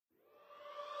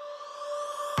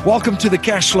Welcome to the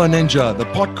Cashflow Ninja, the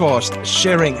podcast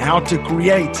sharing how to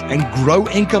create and grow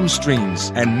income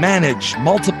streams and manage,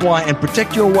 multiply, and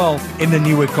protect your wealth in the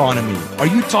new economy. Are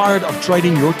you tired of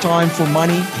trading your time for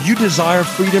money? Do you desire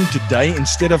freedom today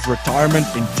instead of retirement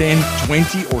in 10,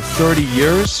 20, or 30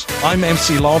 years? I'm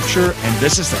MC Laubscher, and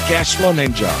this is the Cashflow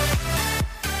Ninja.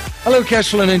 Hello,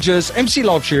 Cashflow Ninjas. MC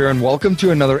Laubscher here, and welcome to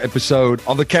another episode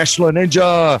of the Cashflow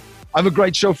Ninja. I have a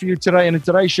great show for you today, and in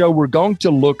today's show, we're going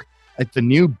to look at the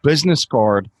new business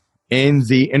card in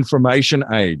the information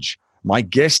age. My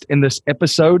guest in this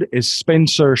episode is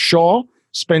Spencer Shaw.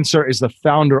 Spencer is the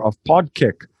founder of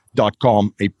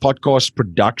Podkick.com, a podcast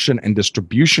production and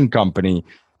distribution company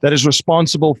that is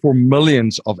responsible for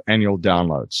millions of annual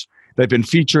downloads. They've been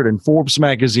featured in Forbes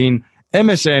magazine,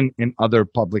 MSN, and other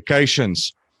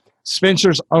publications.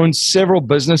 Spencer's owns several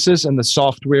businesses in the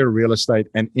software, real estate,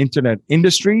 and internet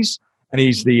industries. And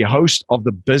he's the host of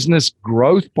the Business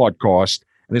Growth Podcast,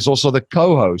 and is also the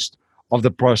co-host of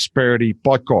the Prosperity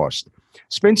Podcast.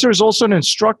 Spencer is also an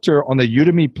instructor on the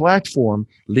Udemy platform,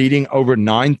 leading over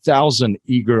 9,000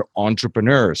 eager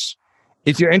entrepreneurs.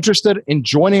 If you're interested in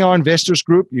joining our investors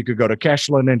group, you could go to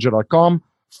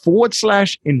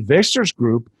cashflowninja.com/investors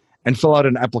group and fill out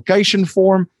an application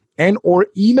form and or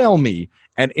email me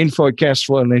at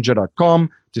info@cashflowninja.com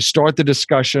to start the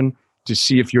discussion to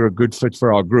see if you're a good fit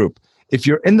for our group. If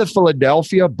you're in the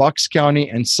Philadelphia, Bucks County,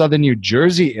 and Southern New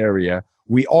Jersey area,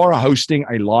 we are hosting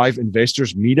a live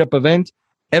investors meetup event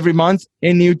every month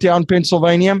in Newtown,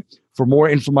 Pennsylvania. For more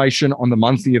information on the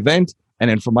monthly event and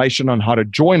information on how to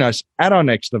join us at our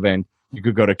next event, you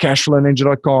could go to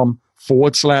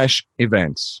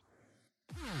cashflowninja.com/events.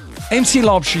 MC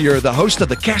Laubscher, the host of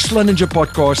the Cashflow Ninja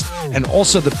podcast and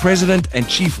also the president and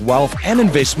chief wealth and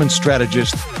investment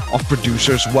strategist of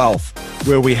Producers Wealth,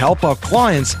 where we help our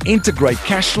clients integrate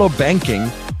cash flow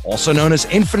banking, also known as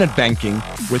infinite banking,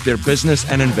 with their business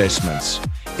and investments.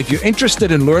 If you're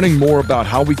interested in learning more about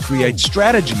how we create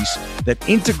strategies that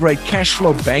integrate cash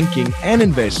flow banking and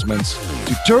investments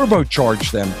to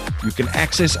turbocharge them, you can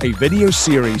access a video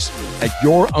series at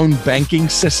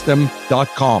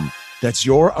yourownbankingsystem.com. That's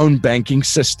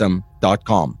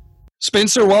yourownbankingsystem.com.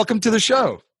 Spencer, welcome to the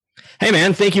show. Hey,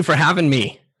 man. Thank you for having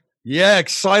me. Yeah,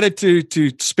 excited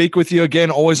to speak with you again.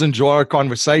 Always enjoy our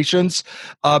conversations.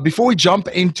 Before we jump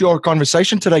into our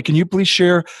conversation today, can you please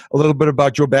share a little bit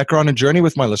about your background and journey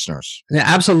with my listeners? Yeah,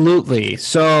 absolutely.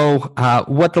 So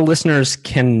what the listeners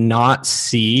cannot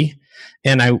see,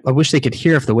 and I wish they could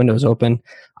hear if the window is open,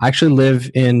 I actually live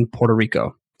in Puerto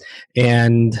Rico.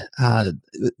 And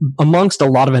amongst a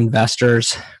lot of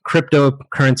investors,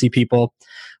 cryptocurrency people,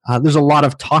 there's a lot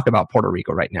of talk about Puerto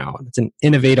Rico right now. It's an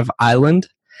innovative island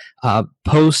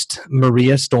post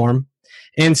Maria storm.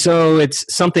 And so it's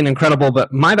something incredible.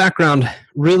 But my background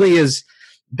really has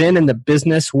been in the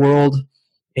business world,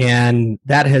 and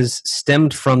that has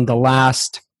stemmed from the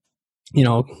last,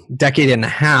 decade and a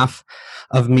half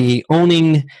of me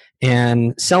owning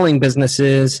and selling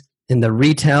businesses in the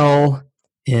retail,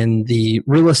 in the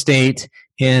real estate,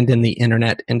 and in the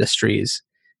internet industries.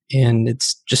 And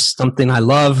it's just something I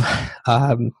love.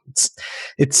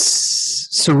 It's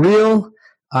surreal,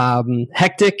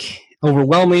 hectic,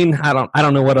 overwhelming. I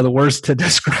don't know what other words to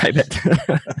describe it.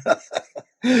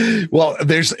 Well,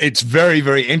 it's very,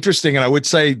 very interesting. And I would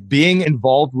say being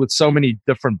involved with so many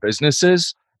different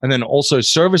businesses and then also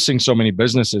servicing so many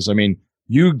businesses, I mean,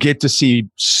 you get to see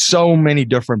so many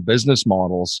different business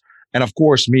models. And of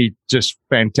course, meet just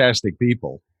fantastic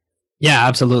people. Yeah,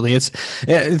 absolutely.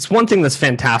 It's one thing that's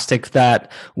fantastic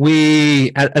that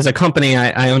we, as a company,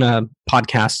 I own a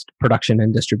podcast production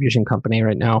and distribution company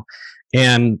right now,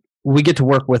 and we get to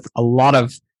work with a lot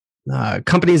of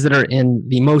companies that are in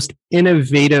the most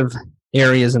innovative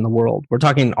areas in the world. We're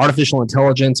talking artificial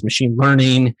intelligence, machine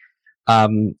learning,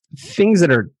 things that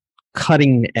are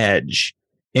cutting edge.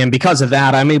 And because of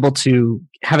that, I'm able to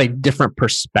have a different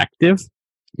perspective.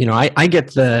 I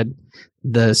get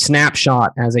the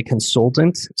snapshot as a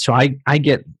consultant. So I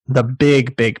get the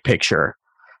big picture,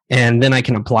 and then I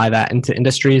can apply that into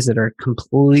industries that are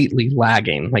completely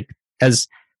lagging. Like, as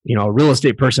a real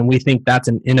estate person, we think that's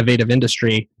an innovative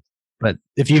industry. But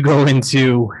if you go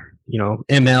into,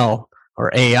 ML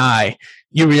or AI,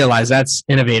 you realize that's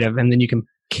innovative. And then you can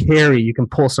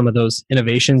pull some of those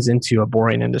innovations into a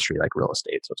boring industry like real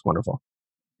estate. So it's wonderful.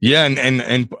 Yeah,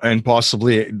 and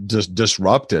possibly just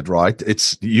disrupted, right?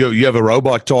 It's you have a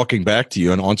robot talking back to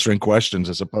you and answering questions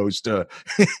as opposed to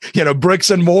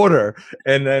bricks and mortar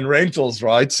and rentals,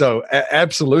 right? So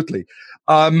absolutely.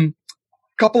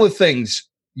 Couple of things.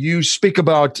 you speak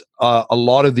about a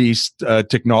lot of these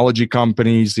technology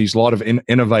companies, these lot of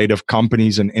innovative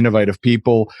companies and innovative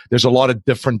people. There's a lot of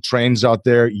different trends out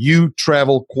there. You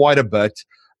travel quite a bit.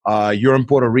 You're in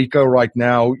Puerto Rico right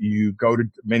now. You go to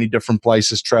many different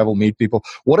places, travel, meet people.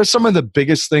 What are some of the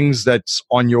biggest things that's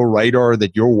on your radar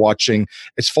that you're watching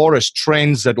as far as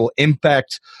trends that will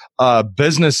impact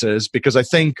businesses? Because I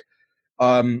think,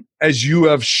 as you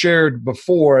have shared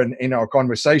before in our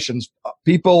conversations,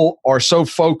 people are so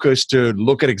focused to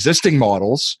look at existing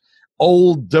models,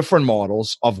 old different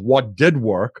models of what did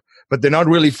work, but they're not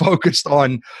really focused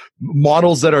on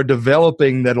models that are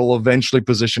developing that will eventually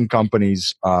position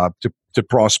companies to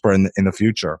prosper in the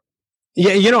future.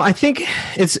 Yeah, I think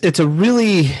it's a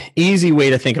really easy way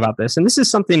to think about this, and this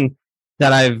is something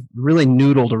that I've really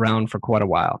noodled around for quite a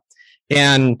while.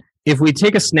 And if we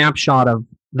take a snapshot of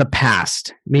the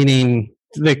past, meaning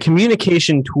the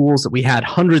communication tools that we had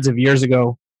hundreds of years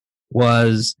ago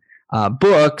was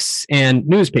books and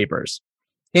newspapers.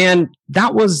 And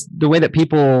that was the way that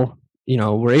people,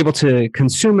 were able to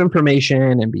consume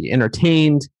information and be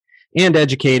entertained and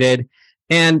educated.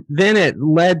 And then it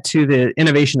led to the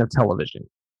innovation of television.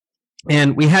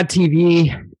 And we had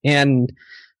TV, and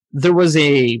there was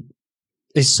a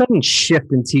sudden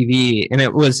shift in TV, and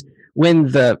it was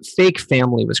when the fake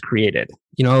family was created,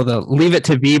 the Leave It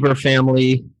to Beaver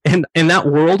family and that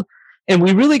world. And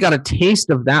we really got a taste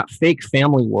of that fake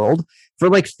family world for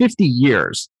like 50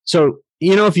 years. So,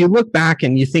 if you look back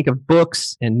and you think of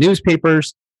books and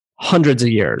newspapers, hundreds of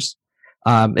years,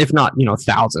 if not,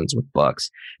 thousands with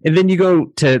books. And then you go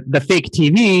to the fake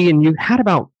TV and you had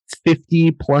about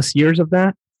 50 plus years of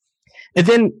that. And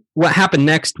then what happened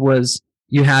next was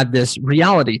you had this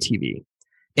reality TV,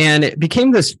 and it became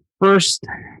this first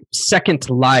second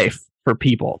life for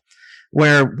people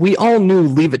where we all knew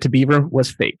Leave It to Beaver was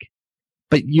fake.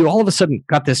 But you all of a sudden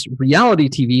got this reality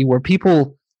TV where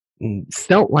people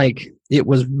felt like it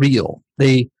was real.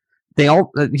 They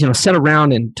all sat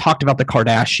around and talked about the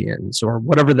Kardashians or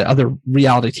whatever the other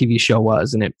reality TV show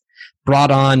was, and it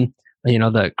brought on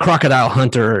the crocodile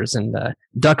hunters and the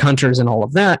duck hunters and all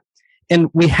of that. And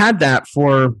we had that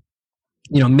for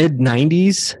mid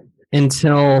 90s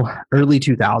until early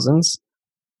 2000s.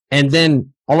 And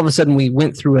then all of a sudden we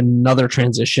went through another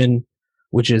transition,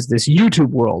 which is this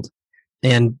YouTube world.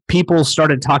 And people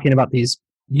started talking about these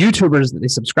YouTubers that they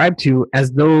subscribed to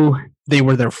as though they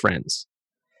were their friends.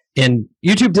 And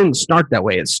YouTube didn't start that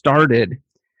way. It started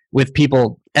with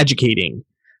people educating,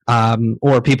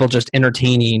 or people just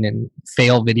entertaining and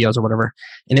fail videos or whatever.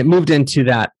 And it moved into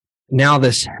that now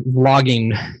this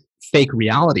vlogging fake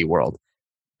reality world.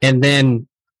 And then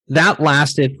that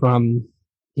lasted from,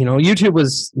 YouTube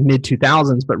was mid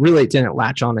 2000s, but really it didn't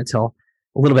latch on until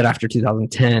a little bit after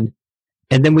 2010.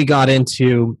 And then we got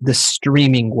into the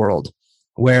streaming world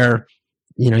where,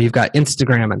 you've got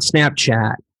Instagram and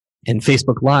Snapchat and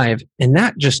Facebook Live, and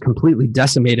that just completely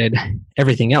decimated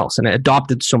everything else, and it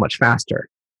adopted so much faster.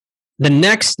 The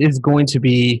next is going to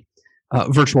be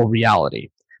virtual reality,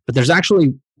 but there's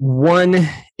actually one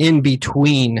in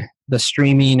between the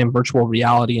streaming and virtual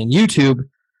reality and YouTube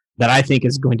that I think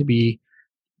is going to be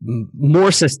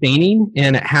more sustaining,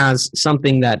 and it has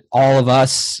something that all of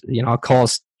us, I'll call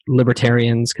us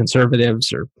libertarians,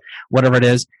 conservatives, or whatever it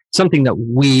is, something that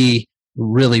we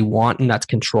really want, and that's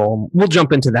control. We'll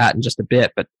jump into that in just a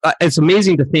bit, but it's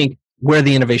amazing to think where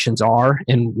the innovations are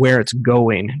and where it's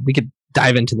going. We could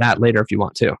dive into that later if you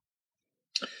want to.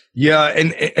 Yeah,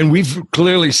 and we've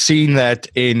clearly seen that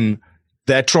in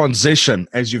that transition,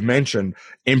 as you've mentioned,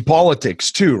 in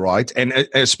politics too, right? And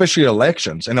especially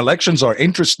elections. And elections are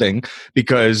interesting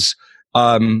because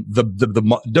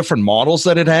the different models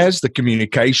that it has, the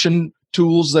communication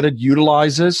tools that it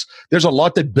utilizes, there's a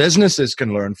lot that businesses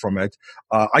can learn from it.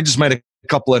 I just made a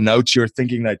couple of notes here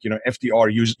thinking that,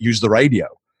 FDR used the radio.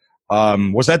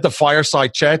 Was that the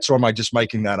fireside chats, or am I just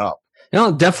making that up? No,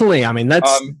 definitely. I mean,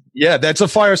 that's that's a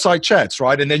fireside chats,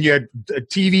 right? And then you had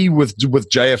TV with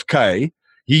JFK.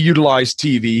 He utilized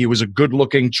TV. He was a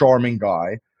good-looking, charming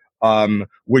guy,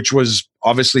 which was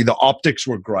obviously the optics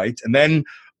were great. And then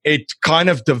it kind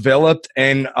of developed,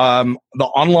 and the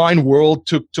online world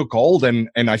took hold. And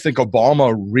I think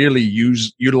Obama really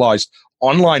utilized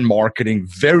online marketing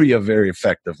very, very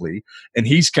effectively in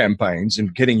his campaigns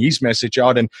and getting his message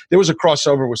out. And there was a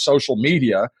crossover with social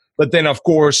media. But then, of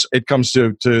course, it comes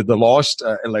to the last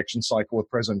election cycle with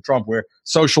President Trump, where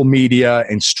social media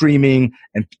and streaming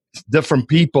and different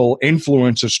people,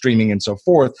 influencers streaming and so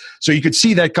forth. So you could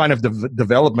see that kind of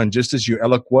development, just as you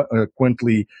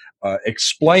eloquently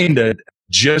explained it,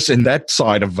 just in that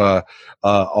side of the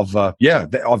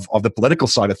political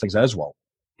side of things as well.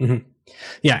 Mm-hmm.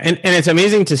 Yeah. And it's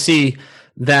amazing to see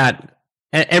that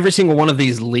every single one of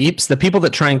these leaps, the people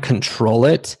that try and control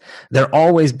it, they're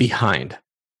always behind.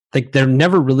 Like they're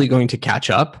never really going to catch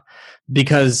up,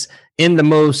 because in the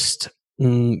most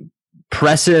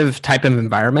oppressive type of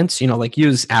environments, like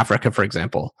use Africa, for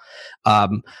example,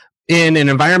 in an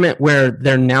environment where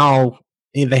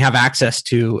they have access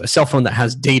to a cell phone that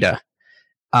has data,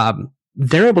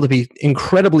 they're able to be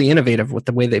incredibly innovative with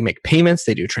the way they make payments,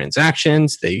 they do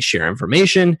transactions, they share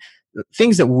information,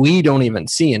 things that we don't even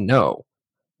see and know.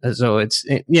 So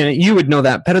you would know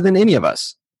that better than any of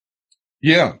us.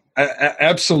 Yeah,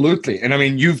 absolutely. And I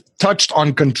mean, you've touched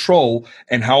on control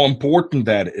and how important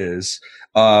that is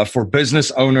for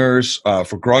business owners,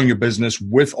 for growing your business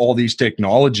with all these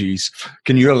technologies.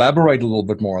 Can you elaborate a little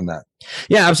bit more on that?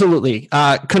 Yeah, absolutely.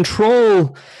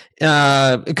 Control,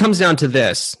 it comes down to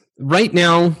this. Right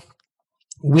now,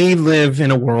 we live in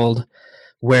a world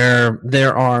where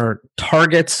there are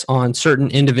targets on certain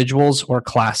individuals or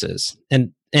classes.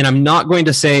 And I'm not going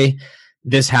to say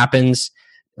this happens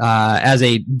as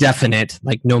a definite,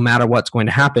 like no matter what's going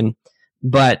to happen.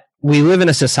 But we live in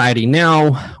a society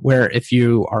now where if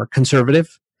you are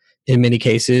conservative in many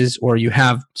cases, or you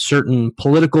have certain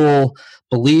political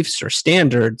beliefs or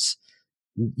standards,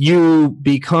 you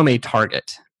become a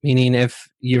target. Meaning if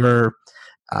you're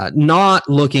not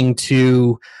looking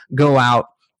to go out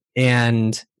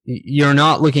and you're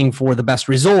not looking for the best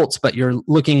results, but you're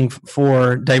looking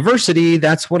for diversity,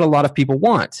 that's what a lot of people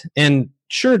want. And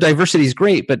sure, diversity is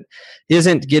great, but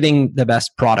isn't getting the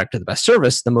best product or the best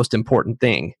service the most important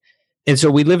thing? And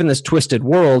so we live in this twisted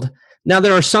world. Now,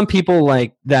 there are some people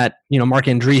like that, Mark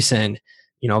Andreessen,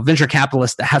 venture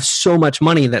capitalists that have so much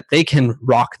money that they can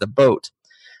rock the boat.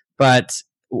 But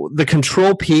the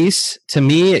control piece, to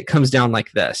me, it comes down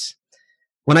like this.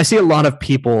 When I see a lot of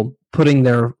people putting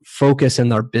their focus in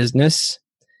their business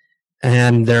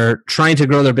and they're trying to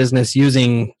grow their business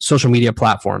using social media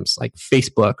platforms like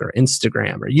Facebook or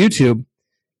Instagram or YouTube,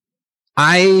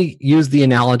 I use the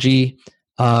analogy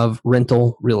of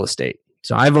rental real estate.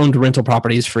 So I've owned rental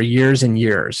properties for years and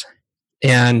years.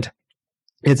 And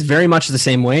it's very much the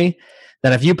same way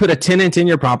that if you put a tenant in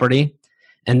your property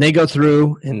and they go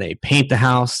through and they paint the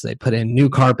house, they put in new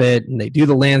carpet and they do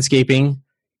the landscaping,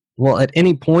 well, at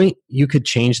any point you could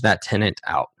change that tenant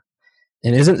out.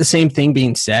 And isn't the same thing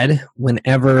being said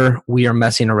whenever we are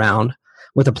messing around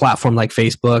with a platform like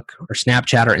Facebook or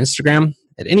Snapchat or Instagram?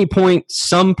 At any point,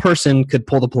 some person could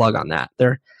pull the plug on that.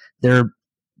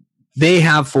 They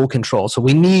have full control. So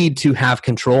we need to have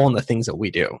control on the things that we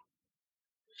do.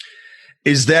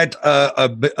 Is that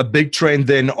a big trend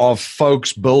then of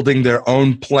folks building their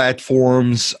own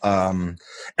platforms, and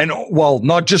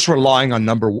not just relying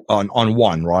on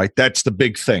one, right? That's the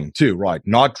big thing too, right?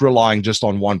 Not relying just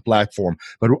on one platform,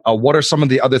 but what are some of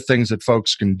the other things that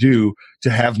folks can do to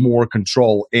have more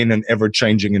control in an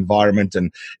ever-changing environment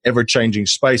and ever-changing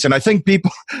space? And I think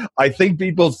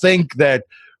people think that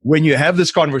when you have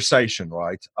this conversation,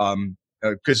 right?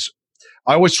 Because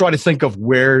I always try to think of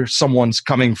where someone's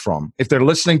coming from. If they're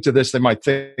listening to this, they might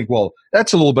think, well,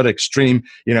 that's a little bit extreme.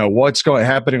 What's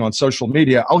happening on social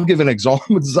media. I'll give an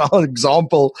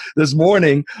example. This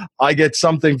morning, I get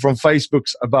something from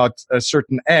Facebook about a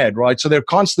certain ad, right? So they're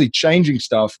constantly changing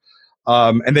stuff.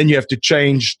 And then you have to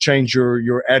change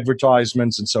your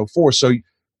advertisements and so forth. So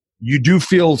you do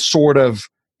feel sort of,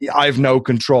 I have no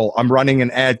control. I'm running an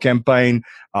ad campaign.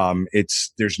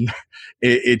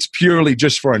 It's purely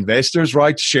just for investors,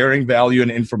 right? Sharing value and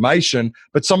information.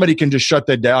 But somebody can just shut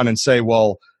that down and say,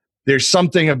 well, there's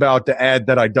something about the ad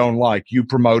that I don't like. You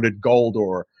promoted gold,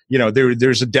 or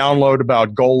there's a download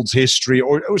about gold's history,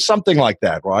 or something like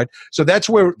that, right? So that's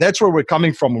where we're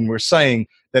coming from when we're saying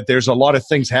that there's a lot of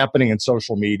things happening in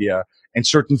social media, and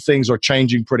certain things are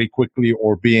changing pretty quickly,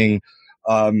 or being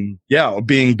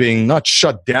not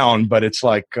shut down, but it's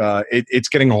like it's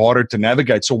getting harder to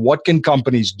navigate. So what can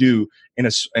companies do in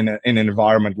an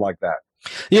environment like that?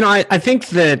 I think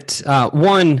that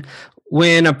one,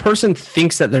 when a person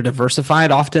thinks that they're diversified,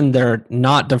 often they're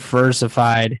not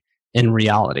diversified in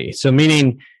reality. So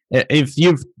meaning, if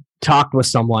you've talked with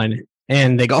someone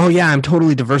and they go, "Oh yeah, I'm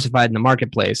totally diversified in the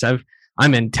marketplace.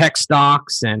 I'm in tech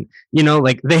stocks," and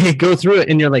they go through it,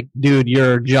 and you're like, "Dude,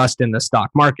 you're just in the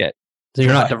stock market." So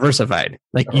you're not diversified.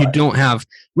 You don't have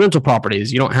rental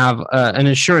properties. You don't have an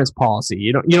insurance policy.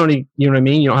 You know what I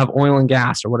mean? You don't have oil and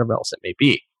gas or whatever else it may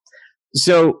be.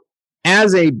 So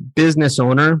as a business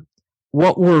owner,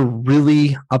 what we're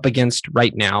really up against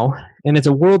right now, and it's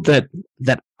a world that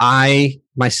I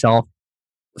myself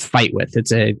fight with.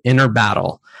 It's an inner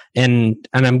battle. And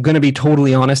I'm going to be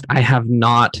totally honest, I have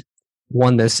not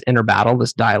won this inner battle,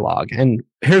 this dialogue. And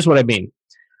here's what I mean.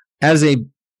 As a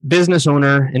business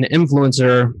owner, an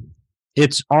influencer,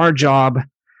 it's our job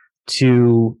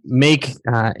to make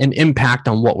an impact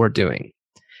on what we're doing.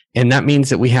 And that means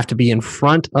that we have to be in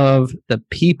front of the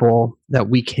people that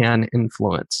we can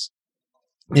influence.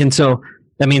 And so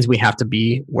that means we have to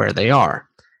be where they are.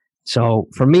 So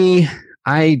for me,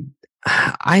 I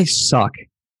suck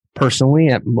personally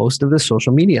at most of the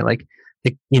social media,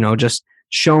 just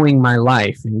showing my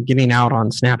life and getting out on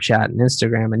Snapchat and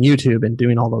Instagram and YouTube and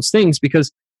doing all those things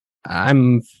because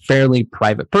I'm a fairly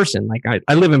private person. Like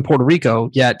I live in Puerto Rico,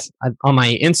 yet on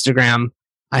my Instagram,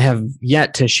 I have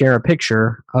yet to share a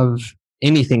picture of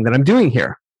anything that I'm doing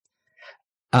here,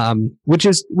 which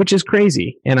is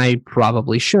crazy, and I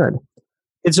probably should.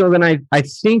 And so then I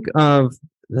think of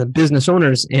the business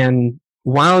owners, and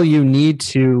while you need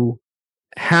to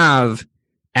have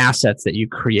assets that you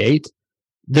create,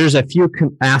 there's a few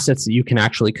assets that you can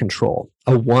actually control.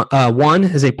 One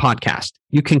is a podcast.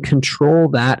 You can control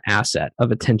that asset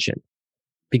of attention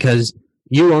because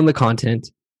you own the content,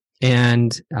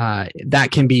 and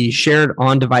that can be shared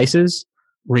on devices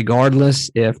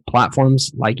regardless if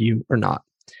platforms like you or not.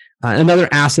 Another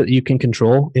asset that you can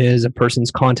control is a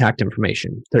person's contact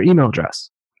information, their email address,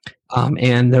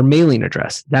 and their mailing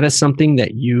address. That is something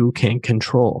that you can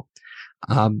control.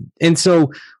 And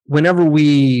so whenever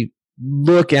we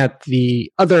look at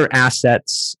the other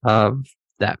assets of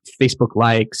that Facebook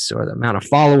likes or the amount of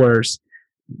followers,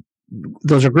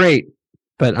 those are great,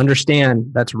 but understand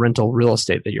that's rental real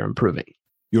estate that you're improving.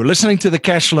 You're listening to the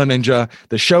Cashflow Ninja,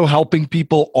 the show helping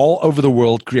people all over the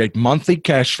world create monthly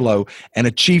cash flow and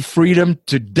achieve freedom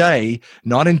today,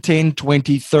 not in 10,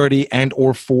 20, 30, and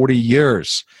or 40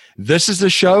 years. This is the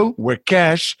show where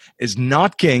cash is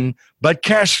not king, but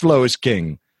cash flow is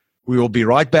king. We will be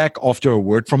right back after a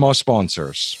word from our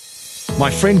sponsors.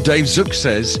 My friend Dave Zook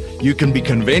says you can be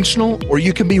conventional or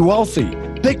you can be wealthy.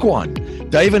 Pick one.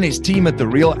 Dave and his team at The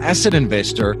Real Asset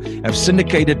Investor have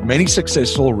syndicated many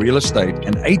successful real estate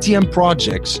and ATM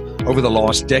projects over the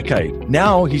last decade.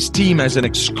 Now his team has an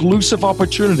exclusive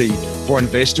opportunity for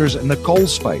investors in the coal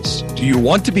space. Do you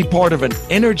want to be part of an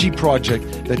energy project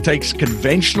that takes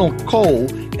conventional coal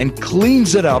and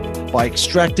cleans it up by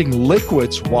extracting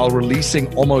liquids while releasing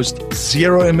almost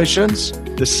zero emissions?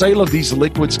 The sale of these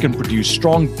liquids can produce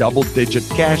strong double-digit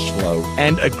cash flow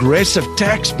and aggressive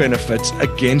tax benefits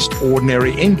against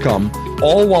ordinary income,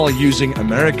 all while using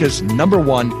America's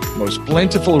 #1 most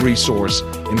plentiful resource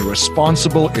in a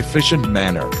responsible, efficient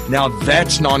manner. Now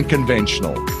that's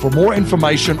non-conventional. For more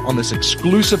information on this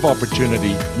exclusive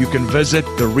opportunity, you can visit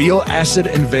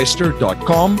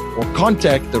therealassetinvestor.com or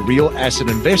contact the Real Asset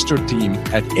Investor team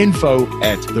at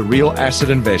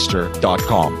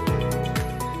info@therealassetinvestor.com.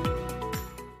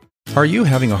 Are you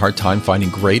having a hard time finding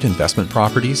great investment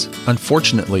properties?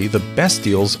 Unfortunately, the best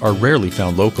deals are rarely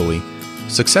found locally.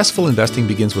 Successful investing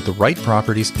begins with the right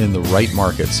properties in the right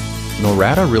markets.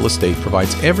 Norada Real Estate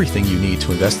provides everything you need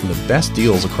to invest in the best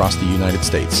deals across the United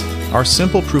States. Our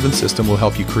simple, proven system will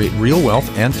help you create real wealth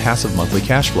and passive monthly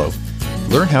cash flow.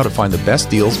 Learn how to find the best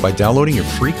deals by downloading your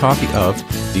free copy of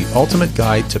The Ultimate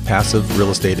Guide to Passive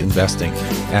Real Estate Investing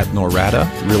at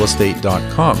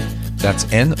noradarealestate.com. That's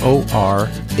NORADA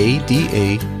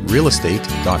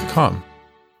realestate.com.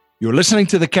 You're listening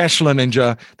to the Cashflow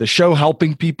Ninja, the show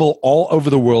helping people all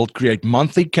over the world create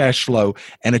monthly cash flow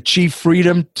and achieve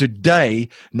freedom today,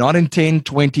 not in 10,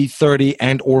 20, 30,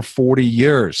 and or 40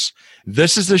 years.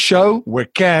 This is the show where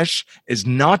cash is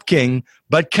not king,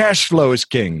 but cash flow is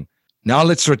king. Now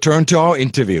let's return to our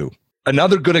interview.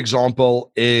 Another good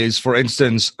example is, for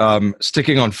instance,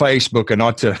 sticking on Facebook, and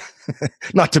not to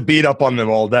not to beat up on them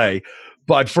all day,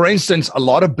 but for instance, a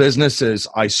lot of businesses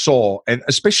I saw, and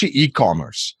especially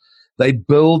e-commerce, they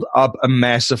build up a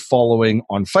massive following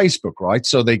on Facebook, right?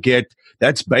 So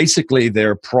that's basically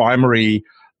their primary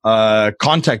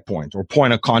contact point or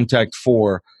point of contact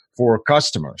for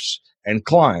customers and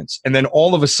clients. And then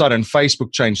all of a sudden,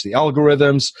 Facebook changed the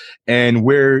algorithms, and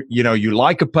where, you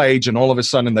like a page and all of a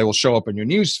sudden they will show up in your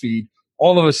news feed.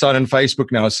 All of a sudden,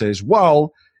 Facebook now says,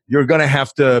 well, you're going to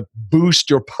have to boost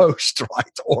your post,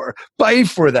 right? Or pay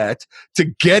for that to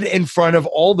get in front of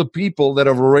all the people that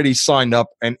have already signed up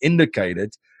and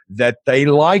indicated that they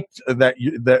liked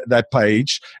that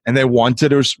page and they wanted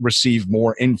to receive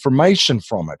more information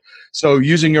from it. So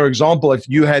using your example, if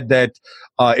you had that,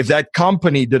 if that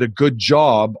company did a good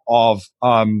job of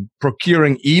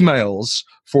procuring emails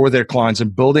for their clients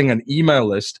and building an email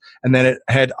list, and then it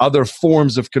had other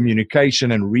forms of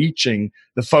communication and reaching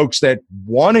the folks that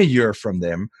want to hear from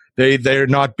them, they're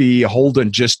not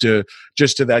beholden just to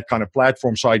that kind of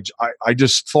platform. So I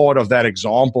just thought of that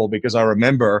example because I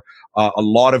remember a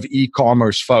lot of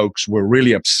e-commerce folks were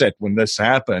really upset when this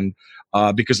happened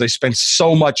because they spent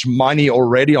so much money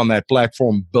already on that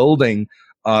platform building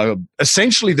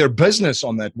essentially their business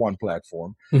on that one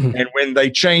platform. Mm-hmm. And when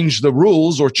they change the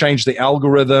rules or change the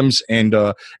algorithms and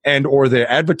or their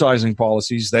advertising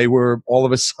policies, they were all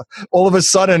of a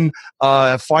sudden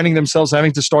finding themselves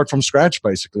having to start from scratch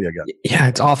basically again. Yeah,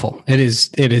 it's awful. It is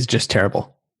just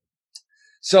terrible.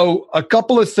 So a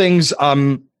couple of things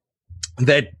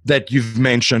that you've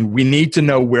mentioned. We need to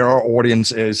know where our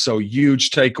audience is. So huge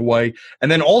takeaway.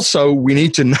 And then also we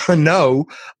need to know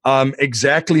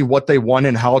exactly what they want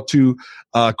and how to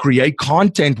create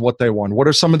content, what they want. What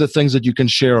are some of the things that you can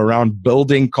share around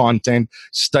building content,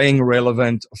 staying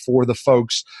relevant for the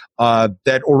folks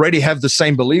that already have the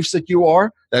same beliefs that you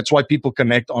are? That's why people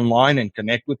connect online and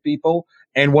connect with people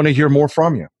and want to hear more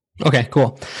from you. Okay,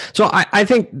 cool. So I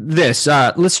think this,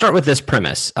 let's start with this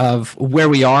premise of where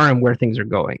we are and where things are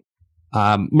going.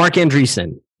 Mark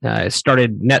Andreessen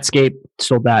started Netscape,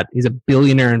 sold that. He's a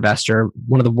billionaire investor,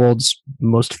 one of the world's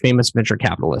most famous venture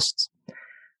capitalists.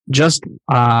 Just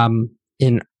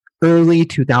in early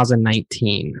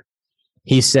 2019,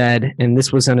 he said, and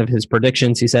this was one of his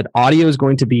predictions, he said, audio is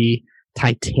going to be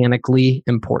titanically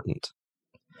important.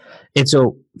 And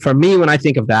so for me, when I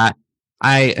think of that,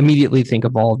 I immediately think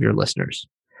of all of your listeners.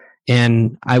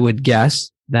 And I would guess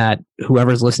that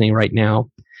whoever's listening right now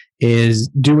is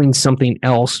doing something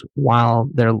else while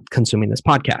they're consuming this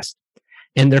podcast.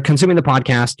 And they're consuming the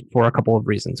podcast for a couple of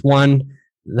reasons. One,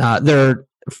 they're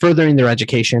furthering their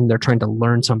education. They're trying to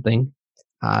learn something.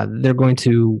 They're going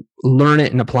to learn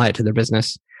it and apply it to their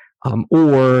business.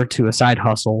 Or to a side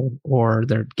hustle, or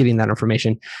they're getting that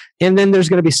information. And then there's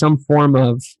going to be some form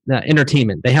of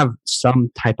entertainment. They have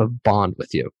some type of bond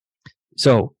with you.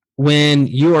 So when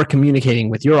you are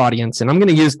communicating with your audience, and I'm going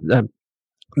to use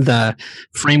the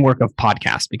framework of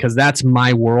podcast because that's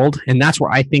my world, and that's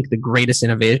where I think the greatest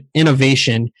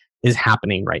innovation is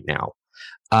happening right now.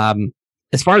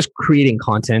 As far as creating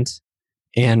content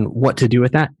and what to do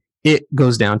with that, it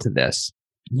goes down to this.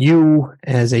 You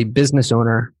as a business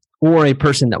owner or a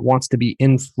person that wants to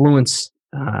influence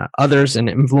others, an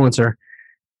influencer,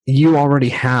 you already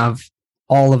have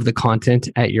all of the content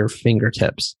at your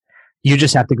fingertips. You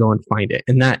just have to go and find it.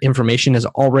 And that information is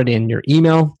already in your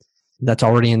email. That's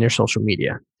already in your social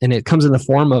media. And it comes in the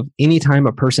form of anytime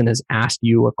a person has asked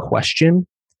you a question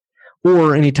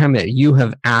or anytime that you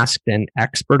have asked an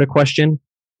expert a question,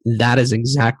 that is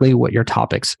exactly what your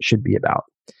topics should be about.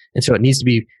 And so it needs to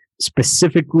be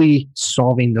specifically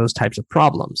solving those types of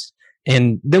problems.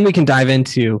 And then we can dive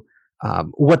into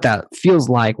what that feels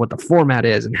like, what the format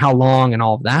is, and how long and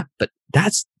all of that. But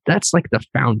that's like the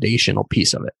foundational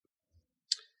piece of it.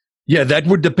 Yeah, that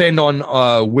would depend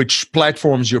on which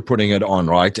platforms you're putting it on,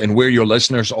 right? And where your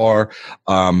listeners are,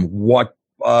 what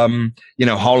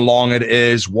how long it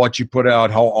is, what you put out,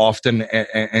 how often,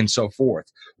 and so forth.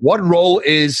 What role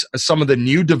is some of the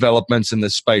new developments in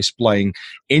this space playing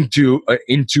into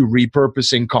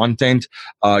repurposing content?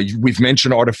 We've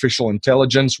mentioned artificial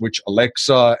intelligence, which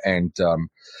Alexa and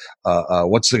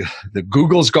what's the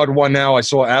Google's got one now. I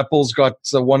saw Apple's got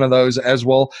one of those as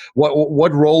well.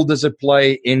 What role does it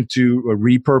play into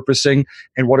repurposing,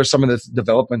 and what are some of the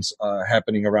developments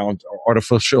happening around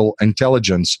artificial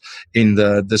intelligence in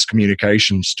this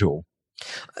communications tool?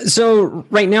 So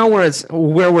right now,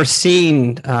 where we're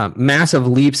seeing massive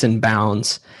leaps and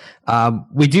bounds,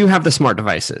 we do have the smart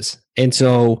devices, and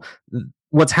so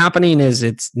what's happening is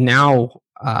it's now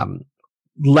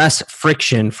less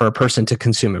friction for a person to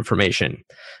consume information.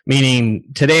 Meaning,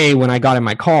 today when I got in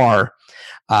my car,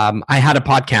 I had a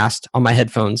podcast on my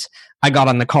headphones. I got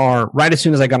on the car. Right as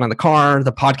soon as I got on the car,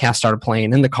 the podcast started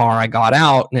playing in the car. I got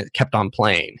out and it kept on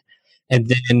playing, and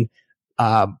then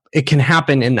it can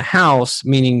happen in the house,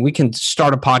 meaning we can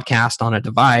start a podcast on a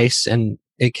device and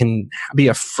it can be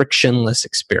a frictionless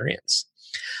experience.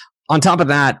 On top of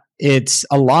that, it's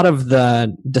a lot of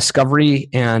the discovery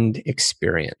and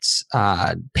experience.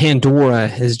 Pandora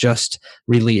has just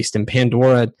released, and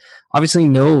Pandora obviously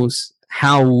knows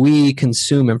how we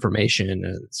consume information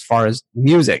as far as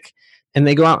music, and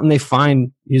they go out and they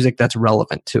find music that's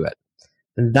relevant to it.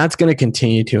 And that's going to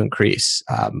continue to increase.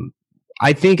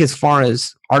 I think as far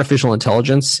as artificial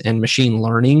intelligence and machine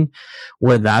learning,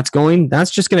 where that's going,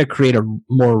 that's just going to create a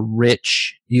more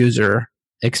rich user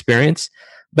experience.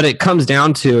 But it comes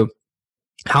down to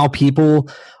how people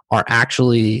are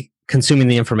actually consuming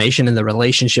the information and the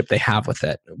relationship they have with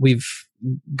it. We've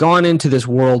gone into this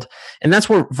world, and that's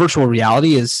where virtual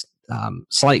reality is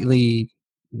slightly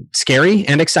scary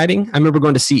and exciting. I remember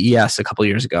going to CES a couple of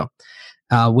years ago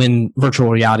when virtual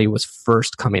reality was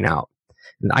first coming out.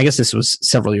 And I guess this was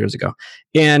several years ago.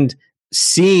 And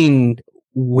seeing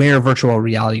where virtual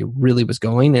reality really was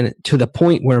going, and to the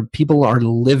point where people are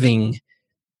living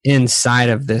inside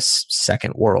of this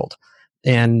second world.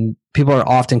 And people are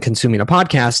often consuming a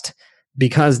podcast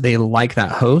because they like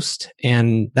that host,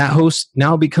 and that host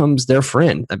now becomes their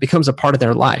friend. That becomes a part of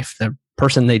their life, the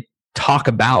person they talk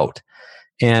about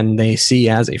and they see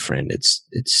as a friend.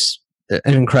 It's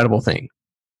an incredible thing.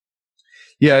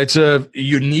 Yeah, it's a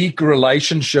unique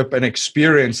relationship and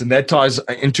experience, and that ties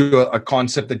into a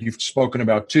concept that you've spoken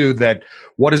about too, that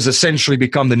what has essentially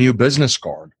become the new business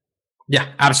card. Yeah,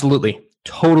 absolutely.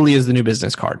 Totally is the new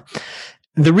business card.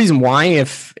 The reason why,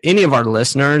 if any of our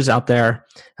listeners out there,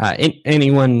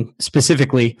 anyone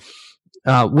specifically,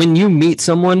 when you meet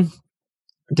someone,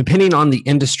 depending on the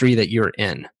industry that you're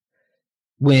in,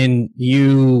 when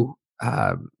you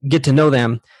get to know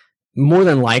them, more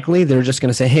than likely, they're just going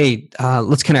to say, hey,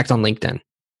 let's connect on LinkedIn.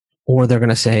 Or they're going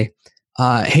to say,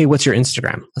 hey, what's your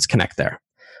Instagram? Let's connect there.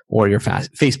 Or your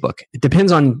Facebook. It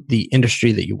depends on the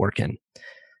industry that you work in.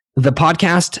 The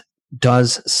podcast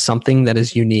does something that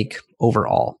is unique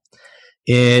overall.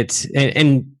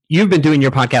 And you've been doing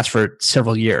your podcast for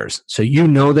several years, so you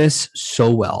know this so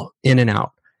well, in and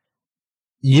out.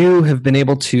 You have been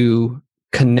able to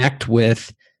connect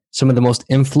with some of the most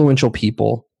influential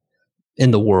people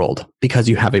in the world because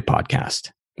you have a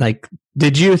podcast. Like,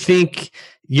 did you think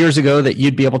years ago that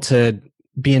you'd be able to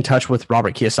be in touch with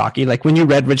Robert Kiyosaki? Like, when you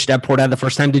read Rich Dad Poor Dad the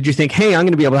first time, did you think, hey, I'm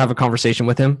going to be able to have a conversation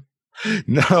with him?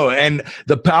 No, and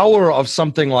the power of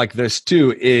something like this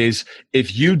too is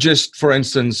if you just, for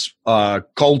instance,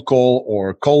 cold call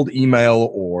or cold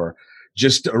email or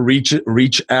just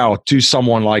reach out to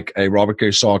someone like a Robert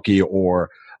Kiyosaki or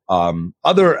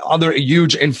other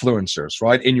huge influencers,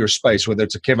 right, in your space, whether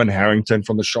it's a Kevin Harrington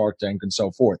from the Shark Tank and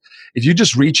so forth. If you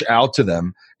just reach out to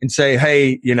them and say,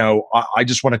 hey, I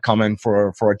just want to come in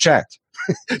for a chat.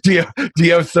 do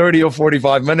you have 30 or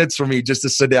 45 minutes for me just to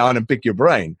sit down and pick your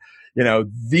brain?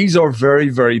 These are very,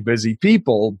 very busy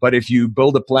people, but if you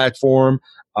build a platform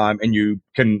and you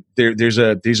can, there's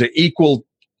a equal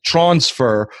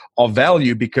transfer of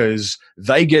value because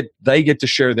they get to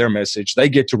share their message. They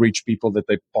get to reach people that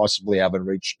they possibly haven't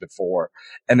reached before.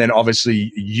 And then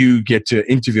obviously you get to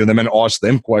interview them and ask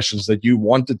them questions that you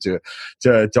wanted to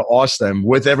ask them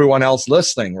with everyone else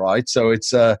listening. Right. So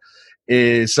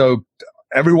so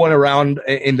everyone around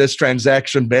in this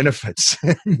transaction benefits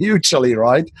mutually,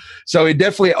 right? So it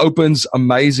definitely opens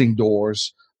amazing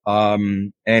doors,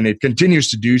 and it continues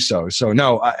to do so. So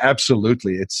no,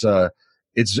 absolutely, it's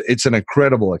an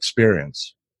incredible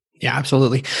experience. Yeah,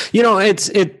 absolutely. It's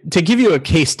to give you a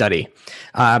case study,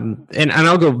 and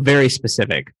I'll go very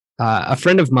specific. A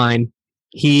friend of mine,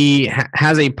 he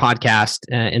has a podcast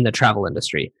in the travel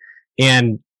industry,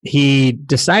 and he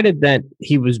decided that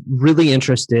he was really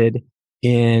interested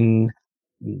in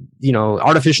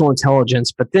artificial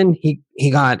intelligence, but then he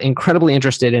got incredibly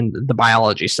interested in the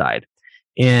biology side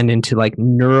and into like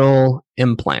neural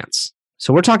implants.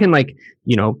 So we're talking like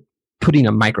putting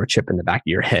a microchip in the back of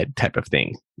your head type of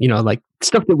thing, like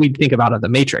stuff that we'd think about of the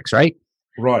Matrix, right?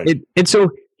 Right. And so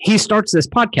he starts this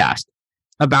podcast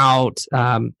about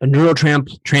neural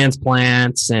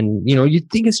transplants, and you'd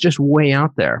think it's just way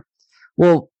out there.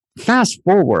 Well, fast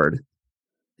forward,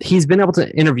 he's been able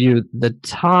to interview the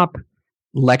top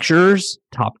lecturers,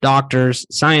 top doctors,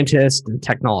 scientists, and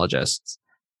technologists.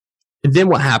 And then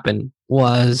what happened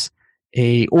was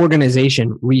a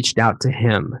organization reached out to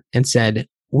him and said,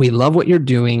 we love what you're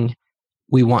doing.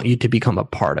 We want you to become a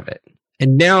part of it.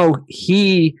 And now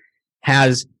he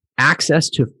has access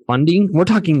to funding. We're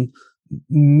talking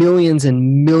millions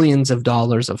and millions of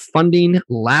dollars of funding,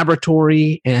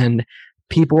 laboratory, and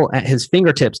people at his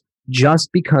fingertips,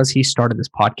 just because he started this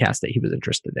podcast that he was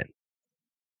interested in.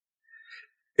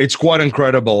 It's quite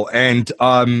incredible. And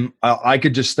I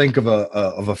could just think of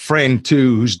a friend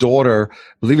too, whose daughter, I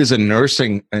believe, is in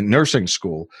nursing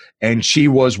school. And she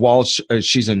was, while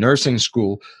she's in nursing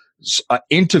school,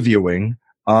 interviewing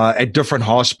at different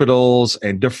hospitals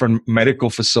and different medical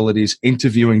facilities,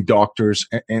 interviewing doctors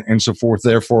and so forth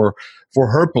there for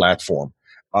her platform.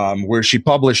 Where she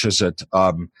publishes it,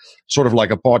 sort of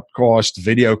like a podcast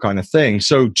video kind of thing.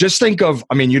 So just think of,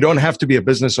 you don't have to be a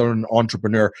business or an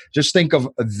entrepreneur. Just think of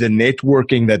the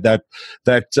networking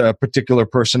that particular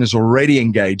person is already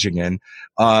engaging in.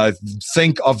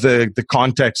 Think of the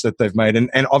context that they've made.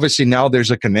 And obviously now there's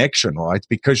a connection, right?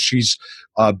 Because she's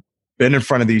been in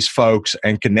front of these folks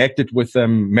and connected with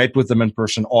them, met with them in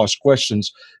person, asked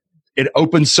questions. it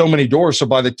opens so many doors. So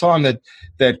by the time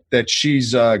that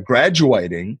she's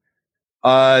graduating,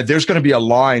 there's going to be a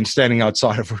line standing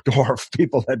outside of her door of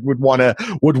people that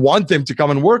would want them to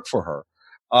come and work for her,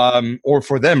 or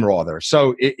for them rather.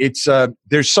 So it's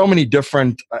there's so many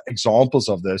different examples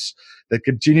of this that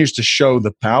continues to show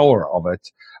the power of it,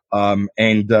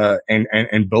 and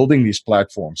building these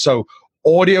platforms. So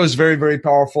audio is very, very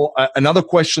powerful. Another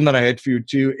question that I had for you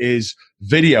too is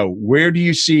video. Where do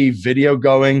you see video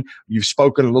going? You've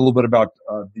spoken a little bit about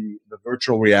the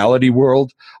virtual reality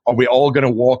world. Are we all going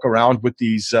to walk around with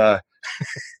these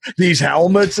these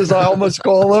helmets, as I almost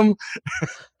call them?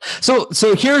 So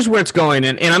here's where it's going,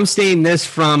 and I'm saying this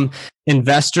from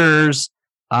investors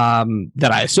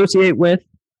that I associate with,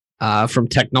 from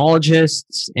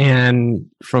technologists, and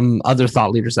from other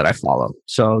thought leaders that I follow.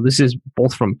 So this is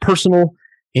both from personal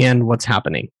and what's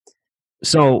happening.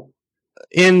 So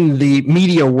in the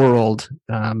media world,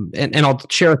 and I'll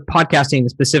share podcasting in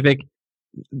specific,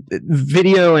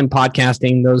 video and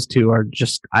podcasting, those two are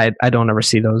just, I don't ever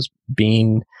see those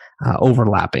being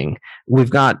overlapping.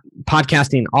 We've got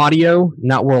podcasting audio, in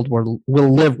that world where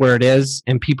we'll live where it is,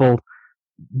 and people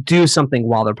do something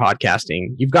while they're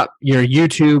podcasting. You've got your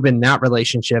YouTube and that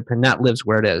relationship, and that lives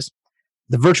where it is.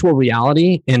 The virtual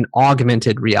reality and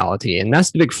augmented reality, and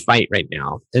that's the big fight right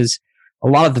now, is a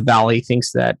lot of the Valley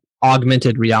thinks that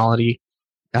augmented reality,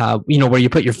 where you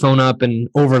put your phone up and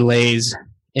overlays,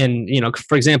 and,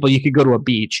 for example, you could go to a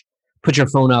beach, put your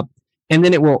phone up, and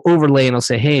then it will overlay and it'll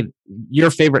say, hey, your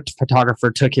favorite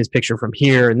photographer took his picture from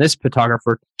here, and this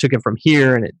photographer took it from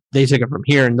here, and they took it from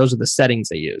here, and those are the settings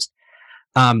they used.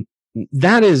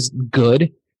 That is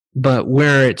good, but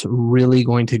where it's really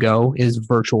going to go is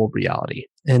virtual reality.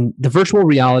 And the virtual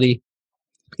reality,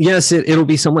 yes, it'll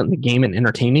be somewhat in the game and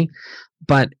entertaining,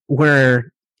 but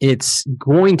where it's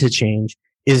going to change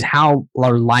is how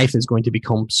our life is going to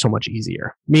become so much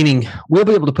easier. Meaning, we'll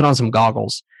be able to put on some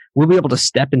goggles. We'll be able to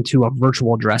step into a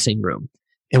virtual dressing room,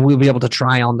 and we'll be able to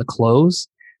try on the clothes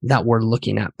that we're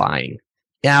looking at buying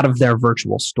out of their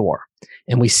virtual store.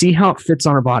 And we see how it fits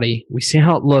on our body. We see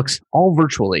how it looks, all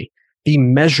virtually, be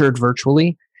measured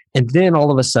virtually. And then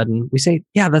all of a sudden we say,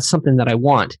 yeah, that's something that I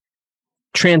want.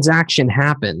 Transaction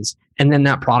happens, and then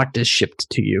that product is shipped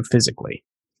to you physically.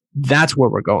 That's where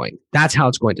we're going. That's how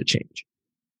it's going to change.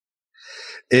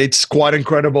 It's quite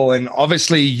incredible. And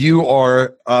obviously you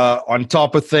are on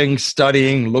top of things,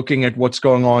 studying, looking at what's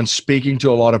going on, speaking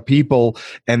to a lot of people.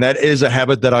 And that is a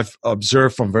habit that I've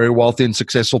observed from very wealthy and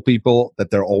successful people,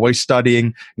 that they're always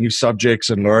studying new subjects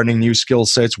and learning new skill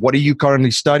sets. What are you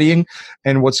currently studying,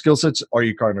 and what skill sets are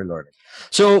you currently learning?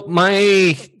 So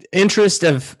my interest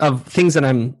of things that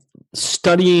I'm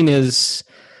studying is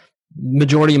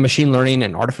majority of machine learning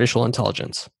and artificial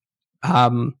intelligence.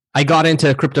 I got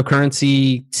into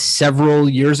cryptocurrency several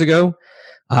years ago.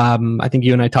 I think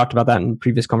you and I talked about that in a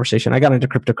previous conversation. I got into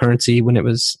cryptocurrency when it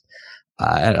was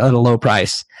at a low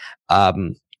price.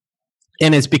 And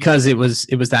it's because it was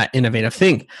that innovative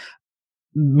thing.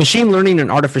 Machine learning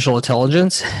and artificial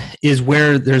intelligence is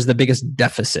where there's the biggest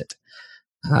deficit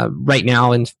right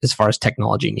now as far as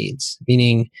technology needs.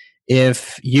 Meaning,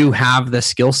 if you have the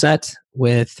skill set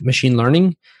with machine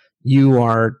learning, you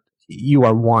are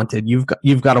wanted.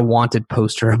 You've got a wanted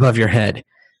poster above your head.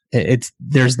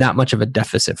 There's that much of a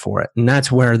deficit for it, and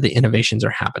that's where the innovations are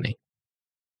happening.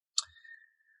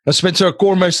 Now, Spencer, our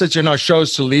core message in our show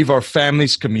is to leave our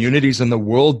families, communities, and the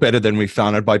world better than we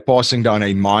found it by passing down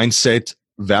a mindset,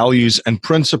 values, and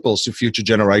principles to future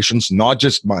generations, not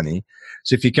just money.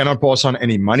 So if you cannot pass on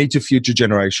any money to future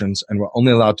generations, and we're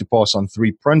only allowed to pass on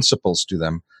 3 principles to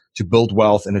them to build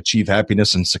wealth and achieve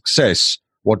happiness and success,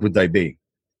 what would they be?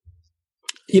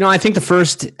 I think the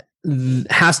first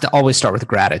has to always start with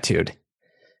gratitude.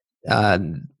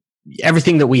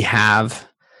 Everything that we have,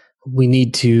 we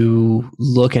need to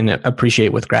look and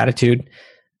appreciate with gratitude.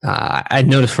 I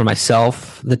notice for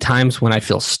myself, the times when I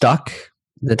feel stuck,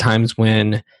 the times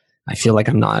when I feel like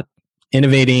I'm not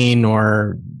innovating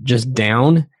or just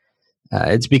down,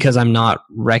 it's because I'm not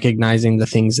recognizing the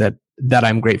things that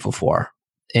I'm grateful for.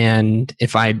 And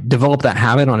if I develop that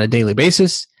habit on a daily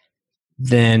basis,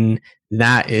 then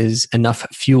that is enough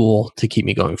fuel to keep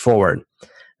me going forward.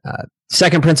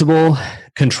 Second principle,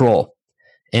 control.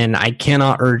 And I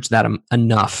cannot urge that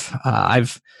enough.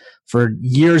 For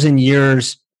years and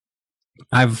years,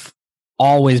 I've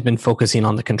always been focusing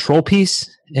on the control piece.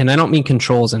 And I don't mean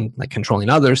controls and like controlling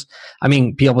others. I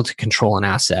mean, be able to control an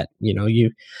asset.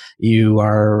 You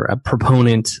are a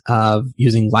proponent of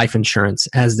using life insurance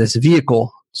as this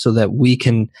vehicle so that we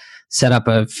can set up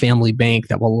a family bank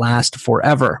that will last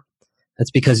forever.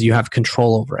 That's because you have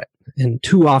control over it. And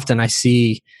too often I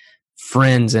see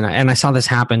friends, and I saw this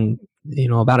happen,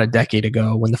 about a decade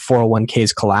ago when the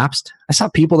 401ks collapsed. I saw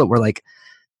people that were like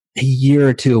a year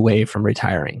or two away from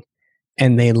retiring,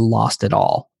 and they lost it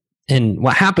all. And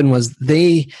what happened was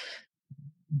they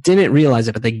didn't realize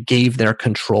it, but they gave their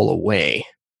control away.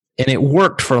 And it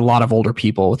worked for a lot of older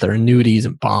people with their annuities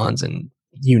and bonds and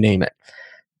you name it.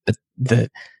 But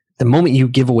the moment you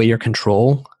give away your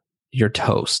control, you're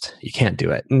toast. You can't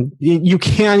do it. And you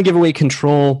can give away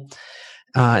control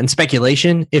in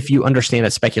speculation if you understand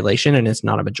it's speculation and it's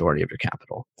not a majority of your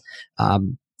capital.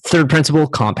 Third principle,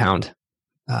 compound.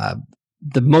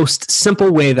 The most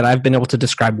simple way that I've been able to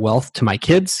describe wealth to my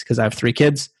kids, because I have 3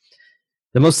 kids,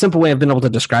 the most simple way I've been able to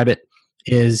describe it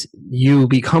is you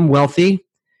become wealthy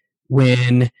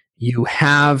when you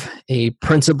have a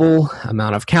principal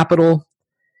amount of capital,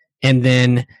 and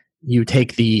then you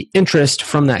take the interest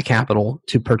from that capital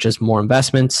to purchase more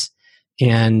investments,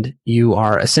 and you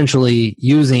are essentially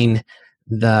using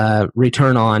the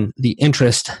return on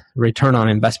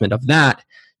investment of that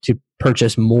to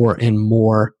purchase more and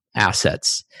more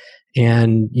assets.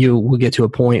 And you will get to a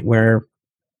point where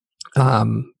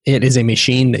it is a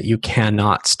machine that you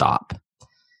cannot stop.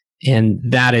 And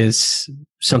that is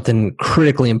something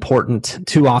critically important.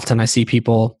 Too often I see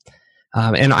people,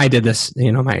 and I did this,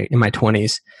 in my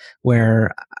 20s,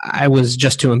 where I was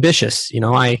just too ambitious.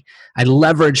 I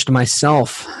leveraged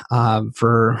myself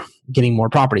for getting more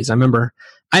properties. I remember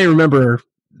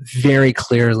very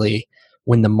clearly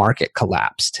when the market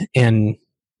collapsed, and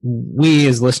we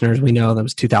as listeners, we know that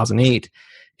was 2008,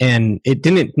 and it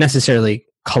didn't necessarily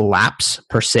collapse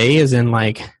per se, as in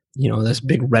this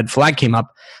big red flag came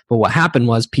up. But what happened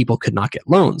was people could not get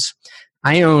loans.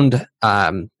 I owned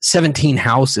 17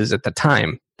 houses at the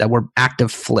time that were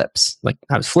active flips. Like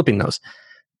I was flipping those.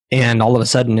 And all of a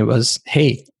sudden it was,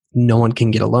 hey, no one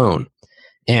can get a loan.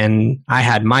 And I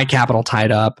had my capital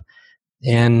tied up,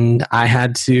 and I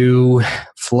had to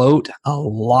float a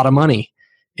lot of money.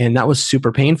 And that was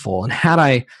super painful. And had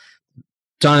I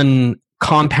done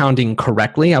compounding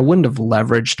correctly, I wouldn't have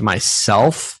leveraged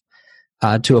myself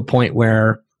to a point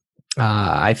where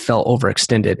I felt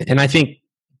overextended. And I think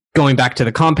going back to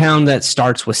the compound, that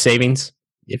starts with savings.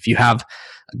 If you have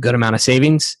a good amount of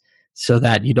savings so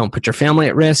that you don't put your family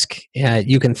at risk,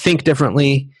 you can think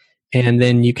differently, and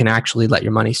then you can actually let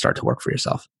your money start to work for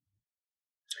yourself.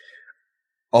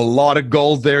 A lot of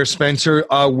gold there, Spencer.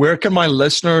 Where can my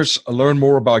listeners learn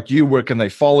more about you? Where can they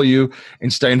follow you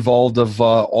and stay involved of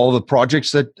all the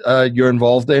projects that you're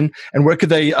involved in? And where could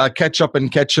they catch up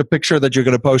and catch a picture that you're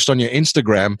going to post on your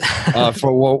Instagram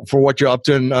for what you're up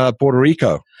to in Puerto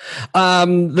Rico?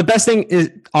 The best thing is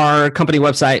our company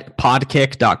website,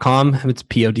 podkick.com. It's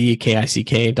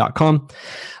podkick.com.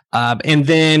 And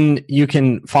then you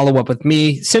can follow up with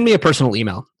me. Send me a personal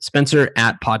email,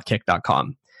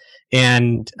 spencer@podkick.com.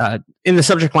 And in the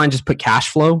subject line, just put cash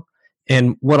flow.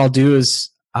 And what I'll do is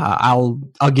I'll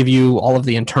give you all of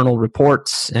the internal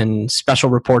reports and special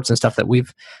reports and stuff that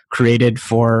we've created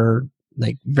for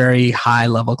very high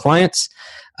level clients.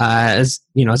 As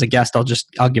a guest, I'll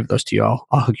give those to you.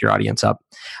 I'll hook your audience up.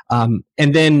 And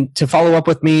then to follow up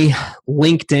with me,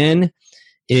 LinkedIn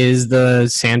is the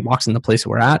sandbox and the place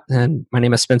we're at. And my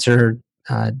name is Spencer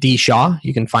D. Shaw.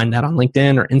 You can find that on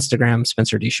LinkedIn or Instagram,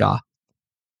 Spencer D. Shaw.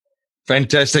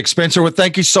 Fantastic. Spencer, well,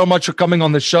 thank you so much for coming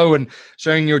on the show and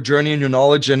sharing your journey and your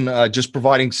knowledge, and just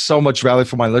providing so much value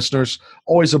for my listeners.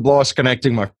 Always a blast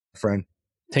connecting, my friend.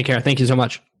 Take care. Thank you so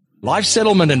much. Life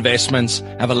settlement investments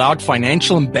have allowed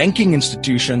financial and banking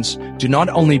institutions to not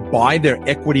only buy their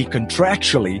equity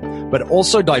contractually, but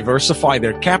also diversify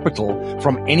their capital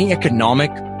from any economic,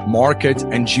 market,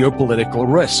 and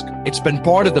geopolitical risk. It's been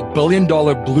part of the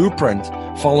billion-dollar blueprint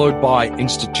followed by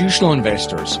institutional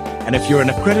investors. And if you're an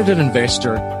accredited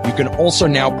investor, you can also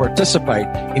now participate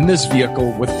in this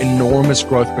vehicle with enormous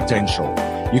growth potential.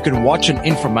 You can watch an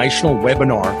informational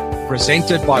webinar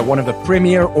presented by one of the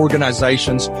premier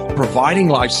organizations providing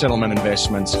life settlement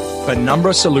investments,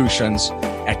 Penumbra Solutions,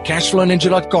 at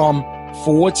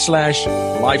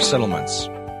cashflowninja.com/life settlements.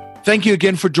 Thank you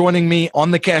again for joining me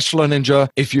on the Cashflow Ninja.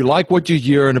 If you like what you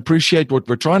hear and appreciate what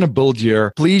we're trying to build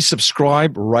here, please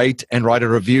subscribe, rate, and write a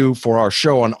review for our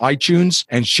show on iTunes,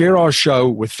 and share our show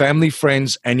with family,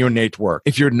 friends, and your network.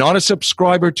 If you're not a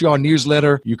subscriber to our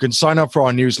newsletter, you can sign up for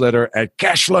our newsletter at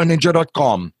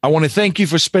cashflowninja.com. I want to thank you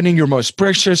for spending your most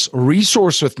precious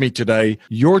resource with me today,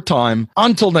 your time.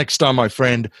 Until next time, my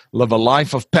friend, live a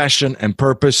life of passion and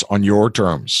purpose on your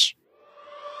terms.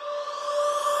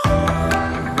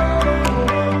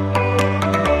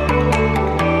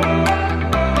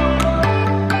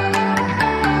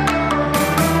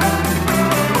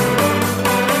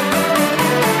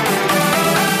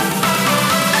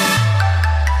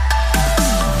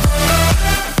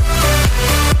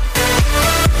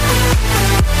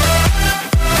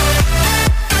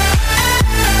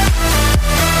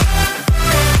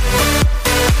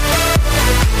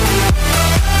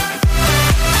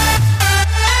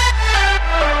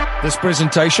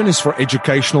 presentation is for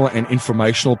educational and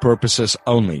informational purposes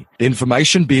only. The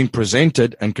information being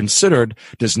presented and considered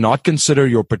does not consider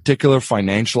your particular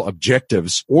financial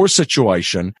objectives or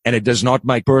situation, and it does not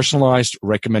make personalized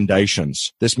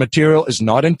recommendations. This material is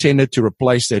not intended to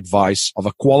replace the advice of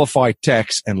a qualified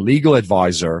tax and legal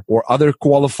advisor or other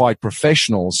qualified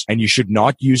professionals, and you should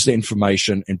not use the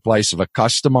information in place of a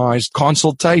customized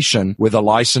consultation with a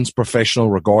licensed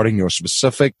professional regarding your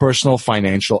specific personal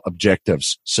financial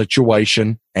objectives, situation,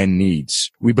 and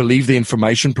needs. We believe the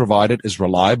information provided is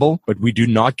reliable, but we do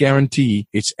not guarantee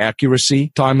its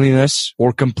accuracy, timeliness,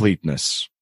 or completeness.